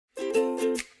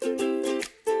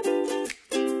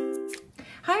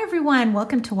everyone,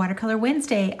 welcome to Watercolor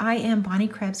Wednesday. I am Bonnie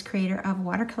Krebs, creator of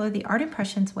Watercolor the Art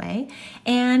Impressions Way,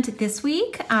 and this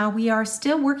week we are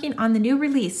still working on the new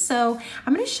release. So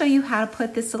I'm going to show you how to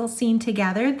put this little scene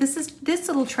together. This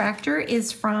little tractor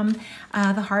is from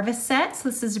the Harvest set, so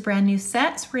this is a brand new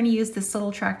set. So we're going to use this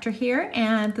little tractor here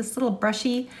and this little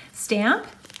brushy stamp.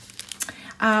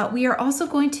 We are also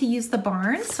going to use the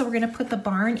barn, so we're going to put the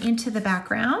barn into the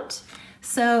background.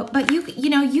 So, but you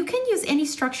can use any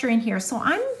structure in here. So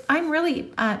I'm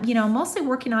really, mostly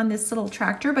working on this little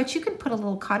tractor, but you can put a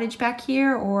little cottage back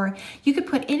here, or you could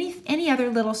put any other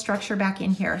little structure back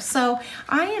in here. So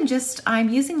I'm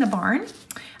using the barn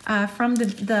from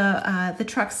the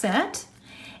truck set.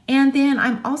 And then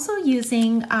I'm also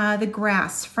using the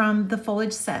grass from the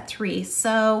foliage set 3.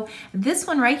 So this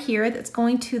one right here that's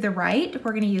going to the right,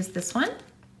 we're going to use this one.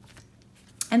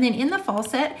 And then in the fall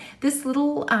set, this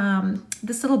little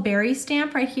berry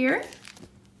stamp right here.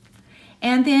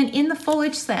 And then in the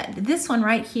foliage set, this one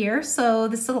right here. So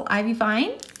this little ivy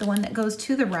vine, the one that goes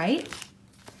to the right.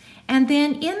 And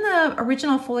then in the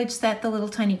original foliage set, the little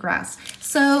tiny grass.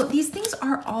 So these things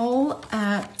are all,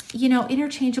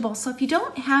 interchangeable. So if you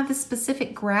don't have the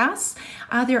specific grass,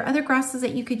 there are other grasses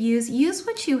that you could use. Use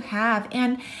what you have.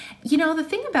 And, the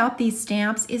thing about these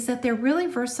stamps is that they're really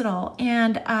versatile.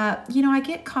 And, I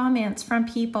get comments from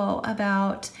people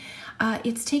about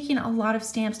it's taking a lot of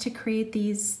stamps to create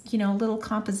these, little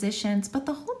compositions, but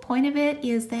the whole point of it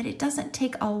is that it doesn't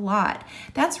take a lot.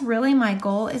 That's really my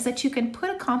goal, is that you can put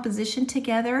a composition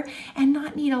together and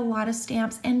not need a lot of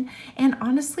stamps. And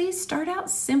honestly, start out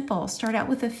simple. Start out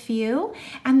with a few,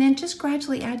 and then just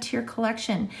gradually add to your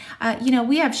collection.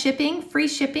 We have free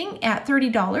shipping at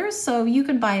 $30, so you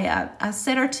can buy a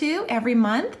set or two every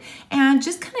month and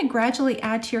just kind of gradually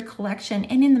add to your collection.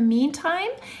 And in the meantime,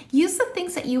 use the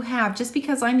things that you have. Just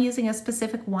because I'm using a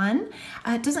specific one,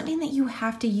 doesn't mean that you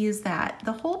have to use that.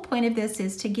 The whole point of this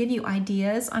is to give you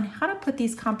ideas on how to put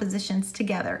these compositions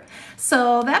together.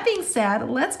 So that being said,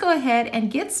 let's go ahead and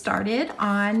get started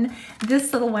on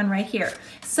this little one right here.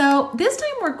 So this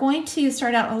time we're going to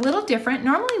start out a little different.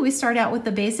 Normally we start out with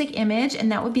the basic image,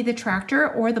 and that would be the tractor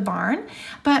or the barn,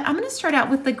 but I'm going to start out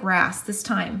with the grass this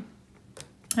time.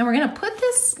 And we're going to put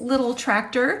this little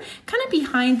tractor kind of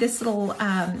behind this little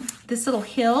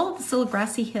hill, this little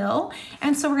grassy hill.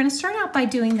 And so we're going to start out by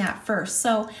doing that first.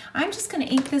 So I'm just going to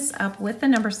ink this up with the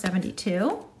number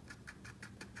 72.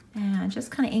 And just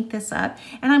kind of ink this up.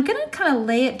 And I'm going to kind of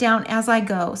lay it down as I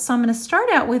go. So I'm going to start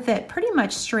out with it pretty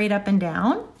much straight up and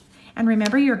down. And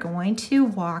remember, you're going to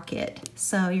walk it.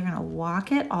 So you're going to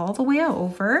walk it all the way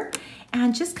over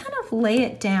and just kind of lay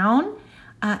it down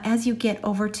as you get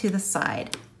over to the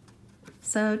side.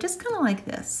 So just kind of like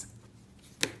this.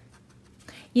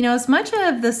 As much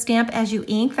of the stamp as you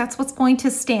ink, that's what's going to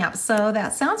stamp. So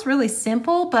that sounds really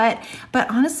simple, but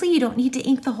honestly, you don't need to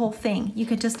ink the whole thing. You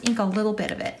could just ink a little bit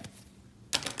of it.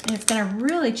 And it's going to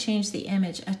really change the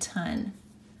image a ton.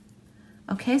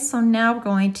 Okay, so now we're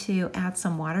going to add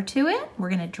some water to it. We're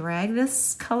going to drag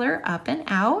this color up and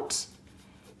out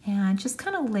and just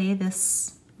kind of lay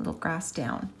this little grass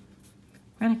down.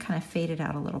 We're going to kind of fade it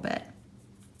out a little bit.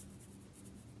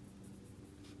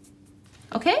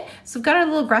 Okay, so we've got our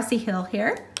little grassy hill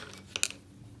here.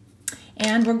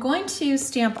 And we're going to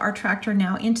stamp our tractor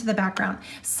now into the background.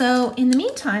 So in the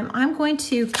meantime, I'm going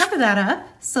to cover that up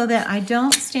so that I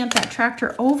don't stamp that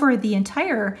tractor over the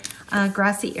entire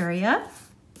grassy area.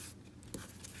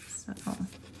 So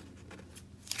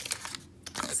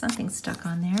something's stuck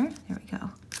on there. There we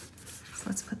go. So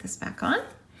let's put this back on.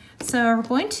 So we're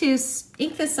going to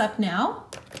ink this up now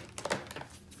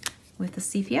with the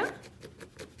sepia.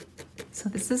 So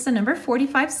this is the number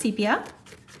 45 sepia,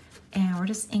 and we're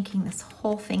just inking this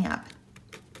whole thing up.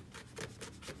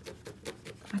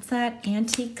 That's that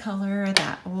antique color,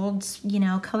 that old,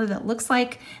 color that looks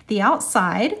like the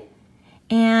outside.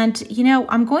 And,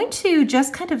 I'm going to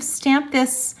just kind of stamp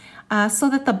this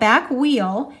so that the back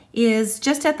wheel is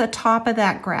just at the top of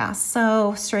that grass.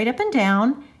 So straight up and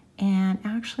down. And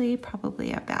actually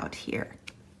probably about here.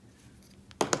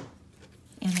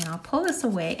 And then I'll pull this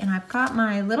away, and I've got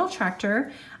my little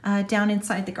tractor down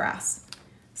inside the grass.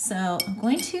 So I'm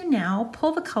going to now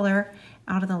pull the color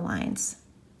out of the lines.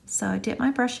 So I dip my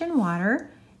brush in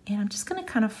water, and I'm just going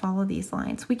to kind of follow these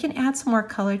lines. We can add some more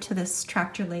color to this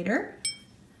tractor later,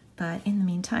 but in the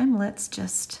meantime, let's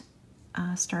just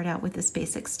start out with this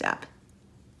basic step.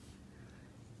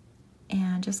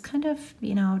 And just kind of,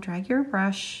 drag your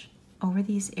brush over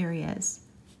these areas.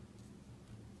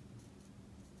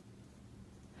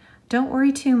 Don't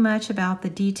worry too much about the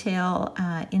detail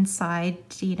inside,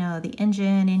 you know, the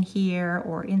engine in here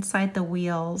or inside the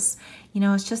wheels. You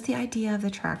know, it's just the idea of the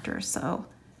tractor, so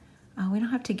we don't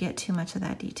have to get too much of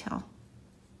that detail.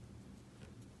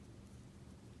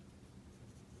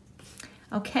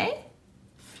 Okay,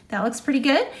 that looks pretty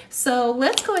good. So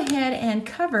let's go ahead and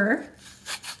cover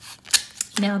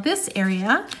now this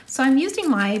area. So I'm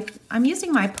using my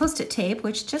Post-it tape,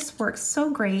 which just works so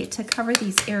great to cover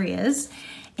these areas.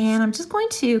 And I'm just going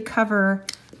to cover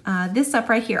this up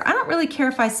right here. I don't really care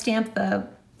if I stamp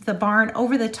the barn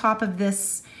over the top of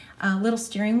this little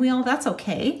steering wheel, that's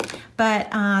okay. But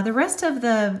the rest of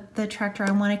the tractor,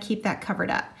 I want to keep that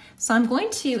covered up. So I'm going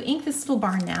to ink this little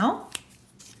barn now.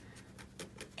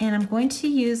 And I'm going to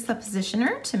use the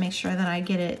positioner to make sure that I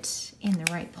get it in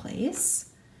the right place.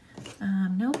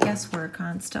 No guesswork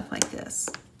on stuff like this.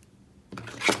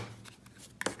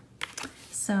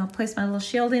 So place my little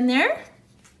shield in there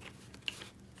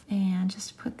and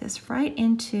just put this right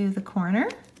into the corner.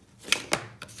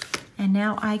 And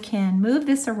now I can move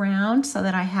this around so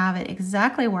that I have it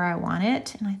exactly where I want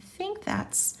it. And I think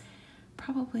that's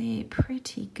probably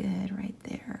pretty good right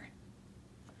there.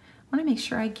 I want to make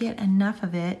sure I get enough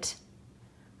of it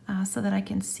so that I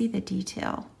can see the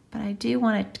detail, but I do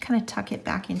want to kind of tuck it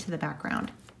back into the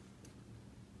background.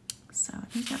 So I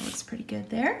think that looks pretty good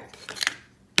there.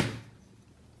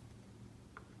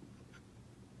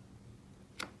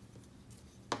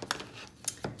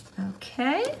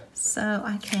 Okay, so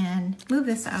I can move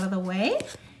this out of the way,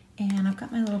 and I've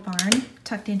got my little barn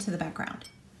tucked into the background.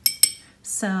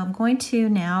 So I'm going to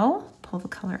now pull the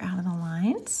color out of the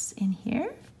lines in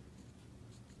here.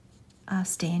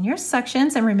 Stay in your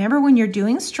sections, and remember, when you're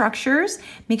doing structures,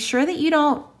 make sure that you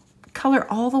don't color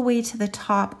all the way to the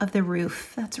top of the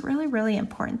roof. That's really, really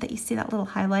important that you see that little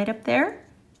highlight up there.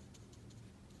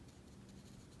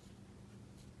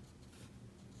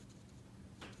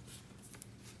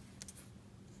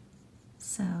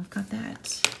 So I've got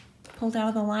that pulled out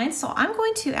of the line. So I'm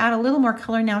going to add a little more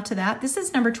color now to that. This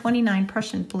is number 29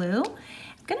 Prussian Blue.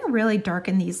 I'm going to really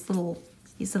darken these little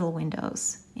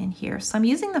windows in here. So I'm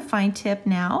using the fine tip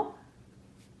now.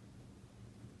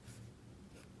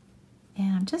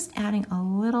 And I'm just adding a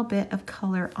little bit of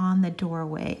color on the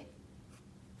doorway.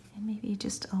 And maybe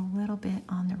just a little bit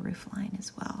on the roof line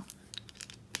as well.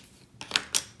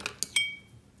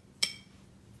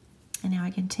 And now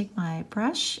I can take my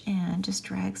brush and just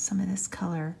drag some of this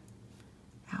color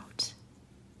out.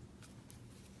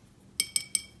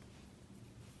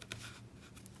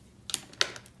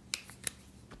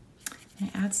 I'm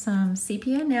going to add some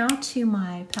sepia now to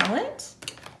my palette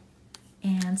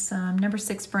and some number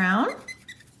 6 brown,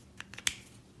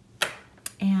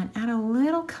 and add a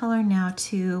little color now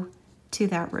to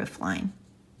that roof line.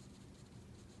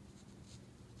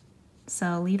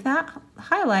 So leave that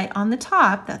highlight on the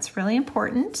top. That's really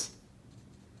important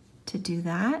to do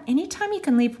that. Anytime you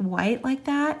can leave white like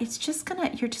that,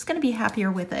 you're just gonna be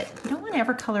happier with it. You don't want to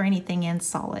ever color anything in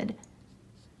solid.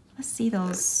 Let's see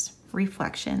those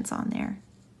reflections on there.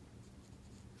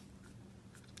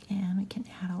 And we can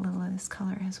add a little of this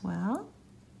color as well.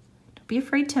 Don't be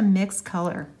afraid to mix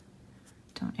color.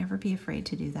 Don't ever be afraid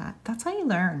to do that. That's how you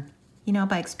learn, you know,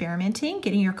 by experimenting,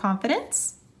 getting your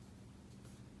confidence.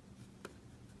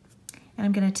 And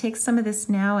I'm going to take some of this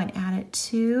now and add it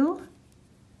to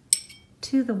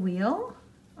the wheel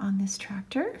on this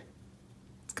tractor.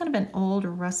 It's kind of an old,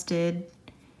 rusted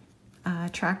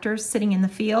tractor sitting in the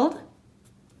field.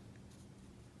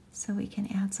 So we can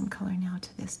add some color now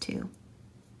to this too.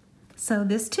 So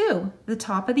this too, the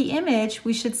top of the image,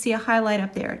 we should see a highlight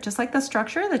up there. Just like the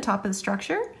structure, the top of the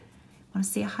structure, I want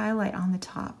to see a highlight on the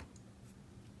top.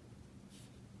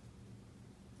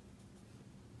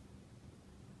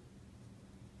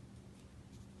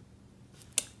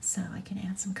 So I can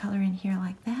add some color in here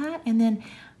like that. And then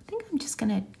I think I'm just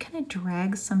gonna kind of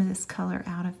drag some of this color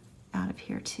out of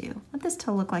here too. I want this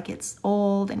to look like it's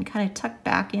old and kind of tucked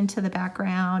back into the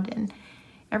background, and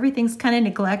everything's kind of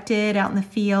neglected out in the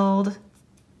field.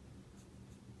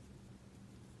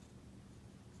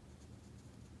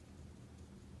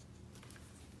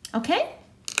 Okay,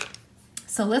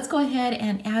 so let's go ahead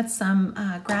and add some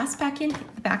grass back in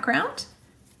the background.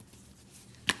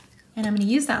 And I'm going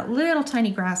to use that little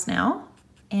tiny grass now.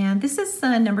 And this is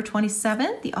number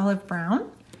 27, the olive brown.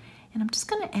 And I'm just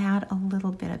going to add a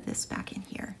little bit of this back in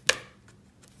here.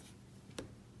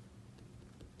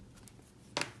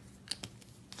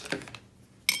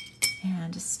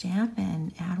 And just stamp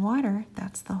and add water.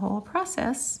 That's the whole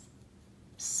process.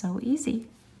 So easy.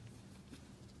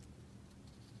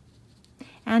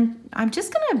 And I'm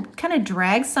just going to kind of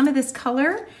drag some of this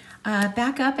color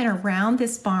back up and around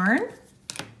this barn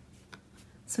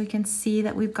so we can see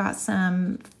that we've got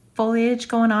some foliage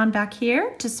going on back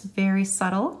here, just very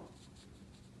subtle.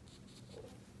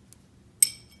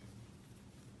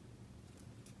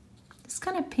 Just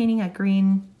kind of painting a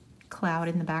green cloud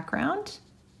in the background.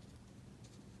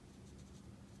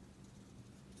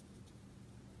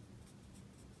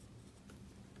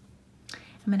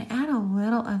 I'm going to add a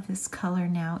little of this color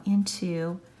now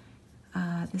into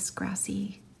this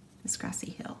grassy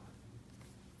hill.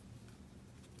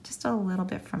 Just a little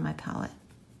bit from my palette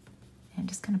and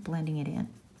just kind of blending it in.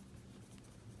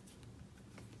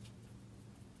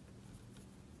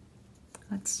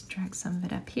 Let's drag some of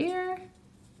it up here.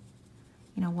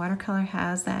 You know, watercolor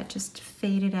has that just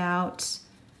faded out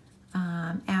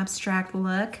abstract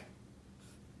look,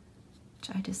 which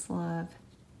I just love.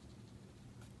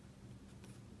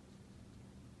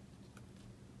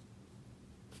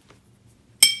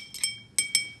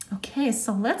 Okay,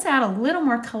 so let's add a little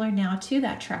more color now to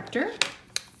that tractor.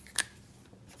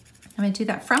 I'm going to do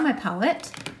that from my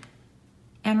palette.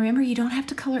 And remember, you don't have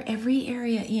to color every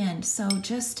area in. So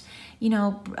just, you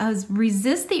know,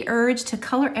 resist the urge to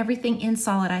color everything in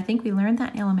solid. I think we learned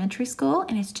that in elementary school,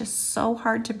 and it's just so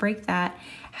hard to break that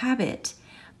habit.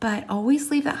 But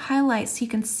always leave that highlight so you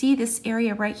can see this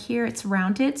area right here. It's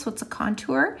rounded, so it's a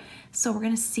contour. So we're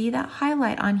going to see that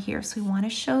highlight on here. So we want to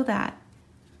show that.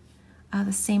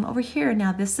 The same over here.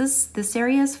 Now this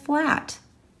area is flat,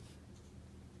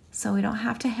 so we don't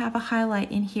have to have a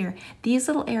highlight in here. These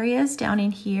little areas down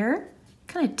in here,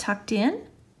 kind of tucked in.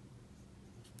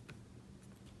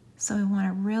 So we want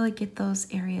to really get those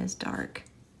areas dark.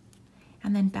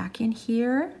 And then back in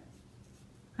here,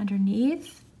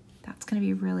 underneath, that's going to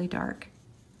be really dark.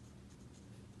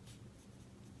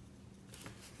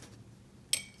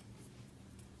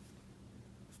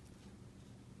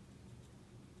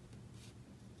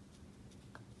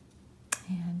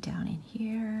 And down in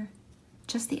here,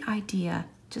 just the idea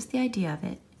of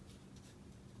it.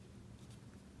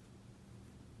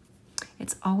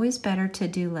 It's always better to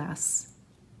do less.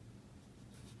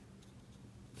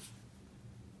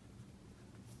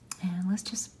 And let's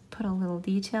just put a little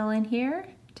detail in here,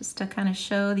 just to kind of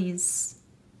show these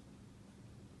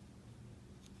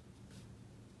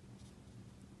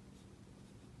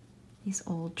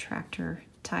old tractor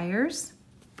tires.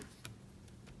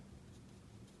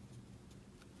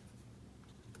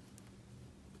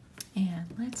 And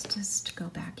let's just go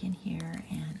back in here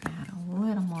and add a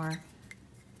little more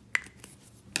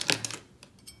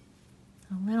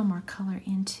color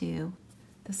into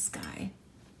the sky.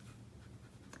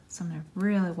 So I'm going to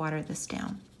really water this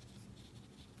down.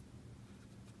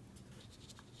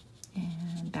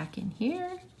 And back in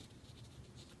here.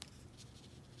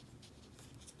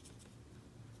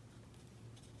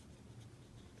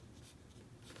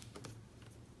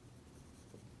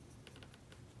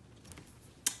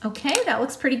 Okay, that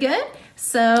looks pretty good.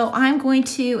 So I'm going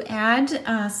to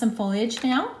add some foliage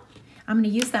now. I'm going to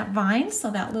use that vine,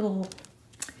 so that little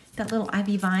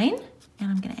ivy vine, and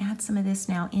I'm going to add some of this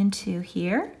now into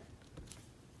here.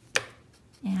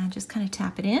 And just kind of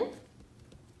tap it in.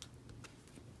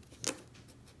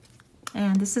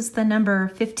 And this is the number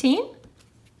 15.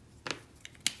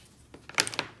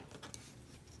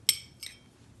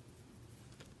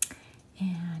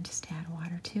 And just add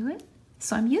water to it.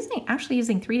 So I'm actually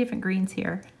using 3 different greens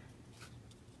here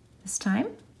this time.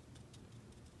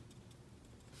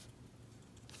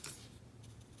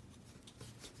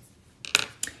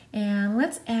 And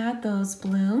let's add those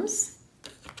blooms.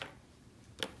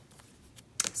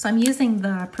 So I'm using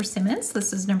the persimmons.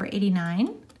 This is number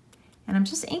 89. And I'm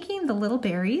just inking the little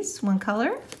berries, one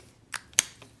color.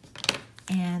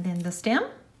 And then the stem.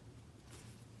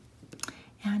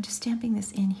 And just stamping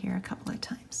this in here a couple of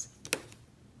times.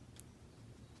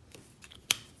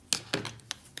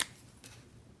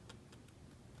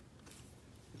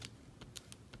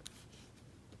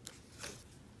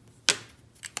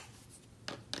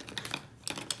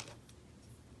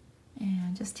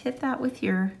 Just hit that with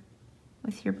your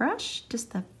brush,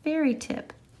 just the very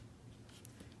tip.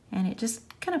 And it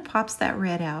just kind of pops that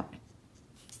red out.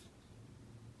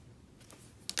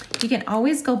 You can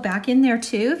always go back in there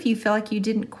too if you feel like you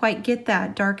didn't quite get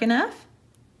that dark enough.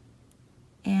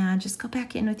 And just go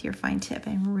back in with your fine tip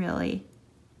and really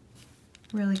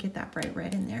get that bright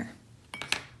red in there.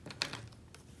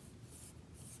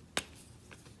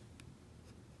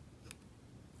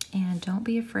 And don't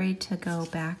be afraid to go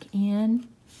back in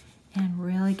and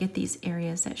really get these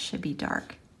areas that should be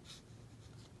dark.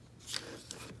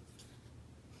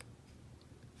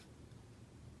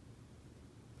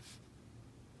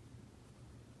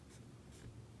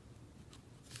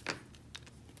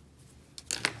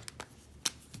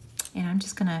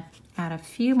 just gonna add a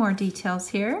few more details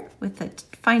here with the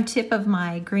fine tip of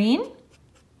my green.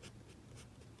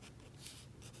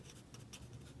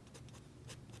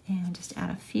 And just add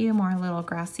a few more little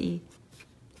grassy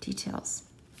details.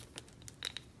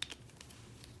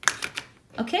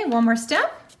 Okay, one more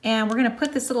step, and we're gonna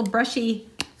put this little brushy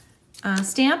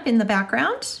stamp in the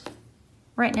background,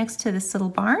 right next to this little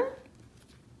barn.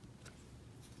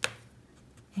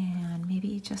 And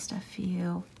maybe just a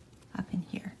few up in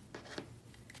here.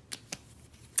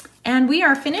 And we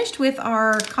are finished with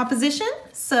our composition.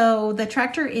 So the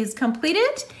tractor is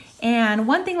completed, and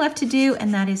one thing left to do,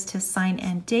 and that is to sign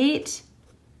and date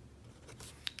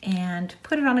and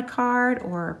put it on a card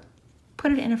or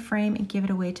put it in a frame and give it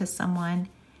away to someone.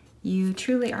 You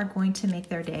truly are going to make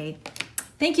their day.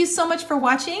 Thank you so much for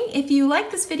watching. If you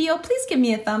like this video, please give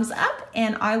me a thumbs up,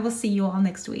 and I will see you all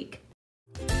next week.